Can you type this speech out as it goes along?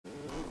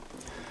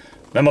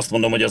Nem azt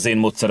mondom, hogy az én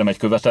módszerem egy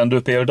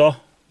követendő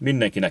példa,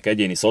 mindenkinek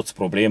egyéni szoc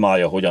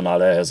problémája hogyan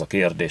áll ehhez a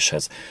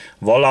kérdéshez.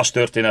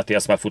 Vallástörténeti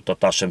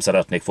eszmefuttatást sem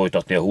szeretnék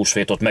folytatni a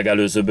húsvétot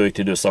megelőző böjt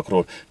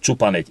időszakról,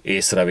 csupán egy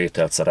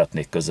észrevételt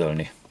szeretnék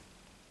közölni.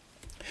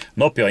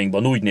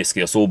 Napjainkban úgy néz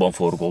ki a szóban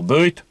forgó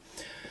böjt,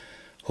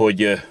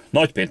 hogy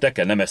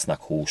Nagypénteken nem esznek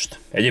húst.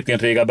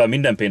 Egyébként régebben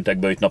minden péntek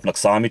böjtnapnak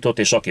számított,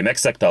 és aki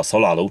megszegte, az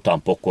halála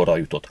után pokolra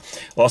jutott.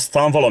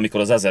 Aztán valamikor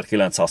az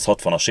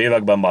 1960-as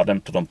években, már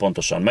nem tudom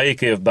pontosan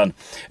melyik évben,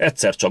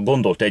 egyszer csak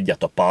gondolt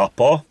egyet a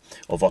pápa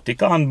a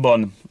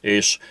Vatikánban,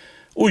 és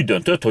úgy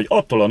döntött, hogy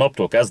attól a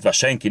naptól kezdve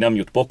senki nem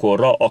jut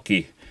pokolra,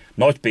 aki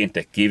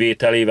Nagypéntek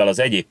kivételével az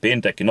egyéb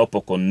pénteki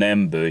napokon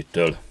nem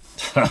böjtöl.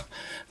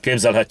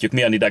 Képzelhetjük,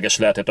 milyen ideges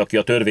lehetett, aki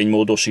a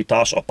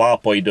törvénymódosítás a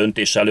pápai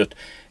döntés előtt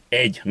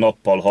egy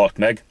nappal halt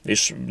meg,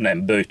 és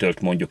nem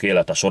böjtölt mondjuk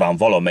élete során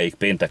valamelyik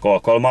péntek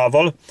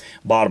alkalmával,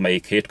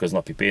 bármelyik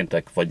hétköznapi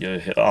péntek,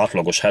 vagy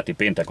átlagos heti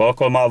péntek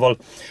alkalmával,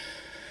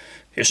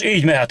 és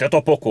így mehetett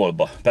a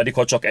pokolba. Pedig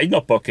ha csak egy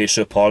nappal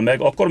később hal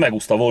meg, akkor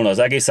megúszta volna az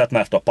egészet,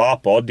 mert a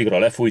pápa addigra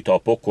lefújta a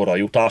pokolra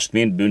jutást,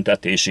 mint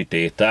büntetési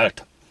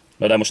tételt.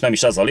 De most nem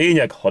is ez a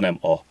lényeg, hanem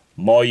a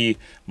mai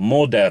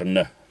modern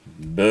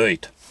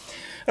böjt.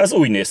 Ez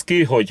úgy néz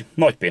ki, hogy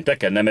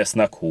Nagypénteken nem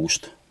esznek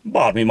húst.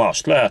 Bármi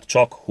mást lehet,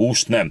 csak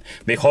húst nem.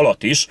 Még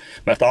halat is,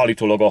 mert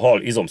állítólag a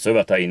hal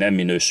izomszövetei nem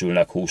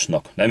minősülnek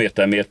húsnak. Nem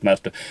értem miért,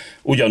 mert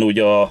ugyanúgy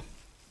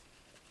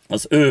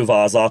az ő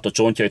vázát, a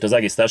csontjait, az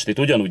egész testét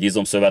ugyanúgy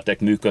izomszövetek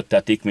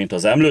működtetik, mint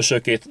az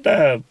emlősökét,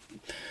 de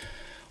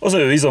az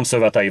ő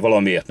izomszövetei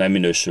valamiért nem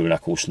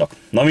minősülnek húsnak.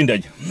 Na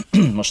mindegy,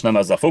 most nem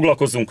ezzel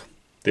foglalkozunk,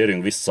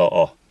 térjünk vissza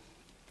a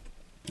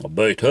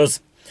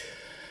böjthöz.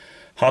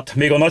 Hát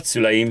még a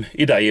nagyszüleim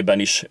idejében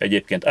is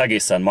egyébként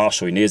egészen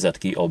máshogy nézett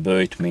ki a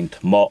böjt, mint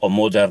ma a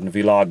modern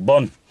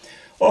világban.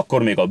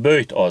 Akkor még a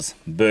böjt az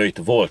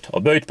böjt volt. A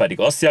böjt pedig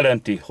azt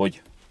jelenti,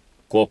 hogy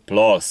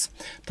koplalsz.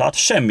 Tehát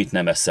semmit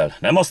nem eszel.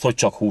 Nem azt, hogy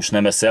csak hús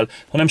nem eszel,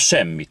 hanem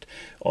semmit.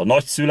 A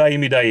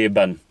nagyszüleim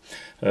idejében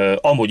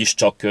amúgy is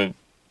csak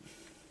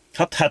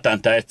hát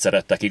hetente egyszer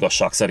ettek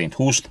igazság szerint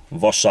húst,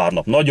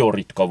 vasárnap. Nagyon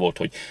ritka volt,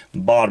 hogy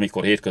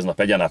bármikor hétköznap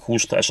egyenek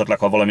húst, esetleg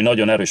ha valami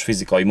nagyon erős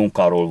fizikai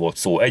munkáról volt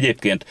szó.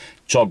 Egyébként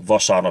csak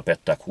vasárnap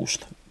ettek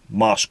húst.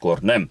 Máskor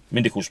nem,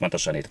 mindig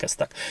húsmentesen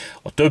étkeztek.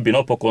 A többi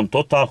napokon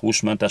totál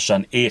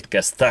húsmentesen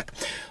étkeztek.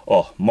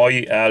 A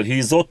mai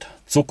elhízott,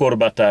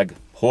 cukorbeteg,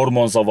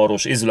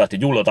 hormonzavaros, ízületi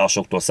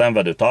gyulladásoktól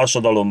szenvedő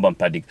társadalomban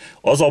pedig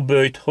az a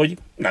böjt, hogy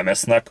nem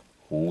esznek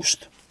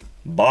húst.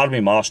 Bármi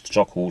mást,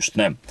 csak húst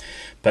nem.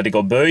 Pedig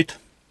a böjt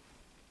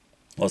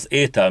az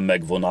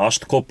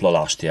ételmegvonást,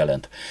 koplalást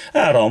jelent.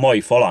 Erre a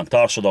mai falánk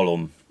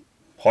társadalom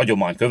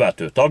hagyomány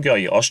követő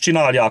tagjai azt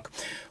csinálják,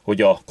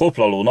 hogy a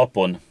koplaló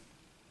napon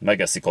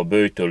megeszik a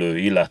böjtölő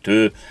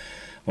illető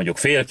mondjuk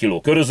fél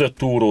kiló körözött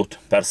túrót,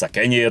 persze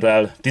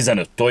kenyérrel,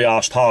 15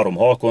 tojást, 3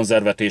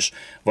 halkonzervet és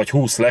vagy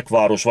 20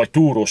 lekváros vagy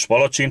túrós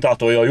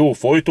palacsintát, olyan jó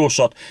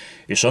folytósat,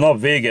 és a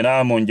nap végén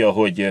elmondja,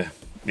 hogy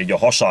így a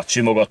hasát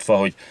simogatva,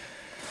 hogy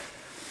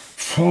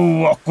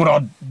fú,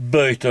 akkora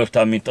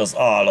böjtöltem, mint az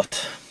állat.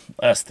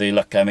 Ez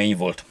tényleg kemény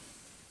volt.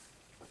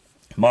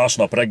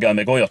 Másnap reggel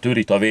meg olyat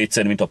ürít a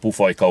vécén, mint a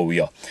pufajka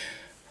ujja.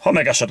 Ha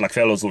meg esetleg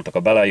fellazultak a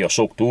belei a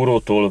sok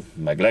túrótól,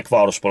 meg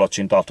lekváros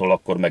palacsintától,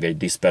 akkor meg egy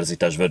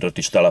diszperzites vödröt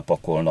is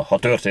telepakolna. Ha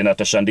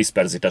történetesen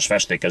diszperzites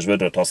festékes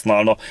vödröt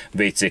használna,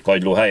 WC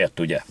kagyló helyett,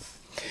 ugye?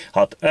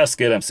 Hát ez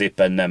kérem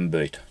szépen nem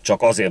böjt,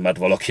 csak azért, mert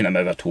valaki nem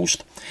evett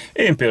húst.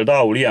 Én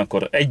például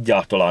ilyenkor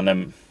egyáltalán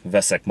nem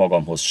veszek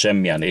magamhoz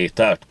semmilyen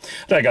ételt.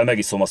 Reggel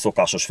megiszom a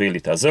szokásos fél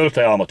liter zöld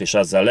teámat, és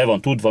ezzel le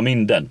van tudva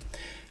minden.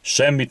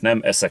 Semmit nem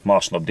eszek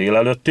másnap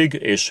délelőttig,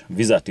 és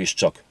vizet is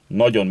csak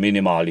nagyon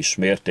minimális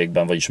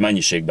mértékben, vagyis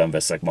mennyiségben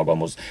veszek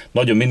magamhoz.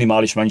 Nagyon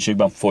minimális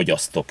mennyiségben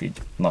fogyasztok így.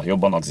 Na,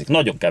 jobban hangzik.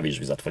 Nagyon kevés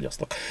vizet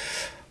fogyasztok.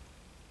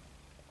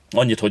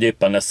 Annyit, hogy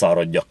éppen ne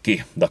száradjak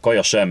ki, de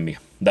kaja semmi.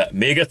 De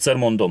még egyszer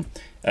mondom,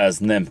 ez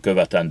nem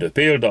követendő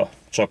példa,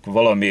 csak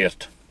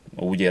valamiért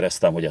úgy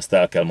éreztem, hogy ezt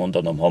el kell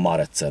mondanom, ha már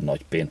egyszer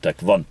nagy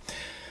péntek van.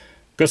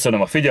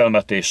 Köszönöm a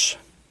figyelmet, és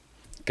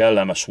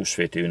kellemes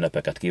húsvéti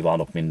ünnepeket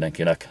kívánok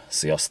mindenkinek.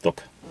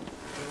 Sziasztok!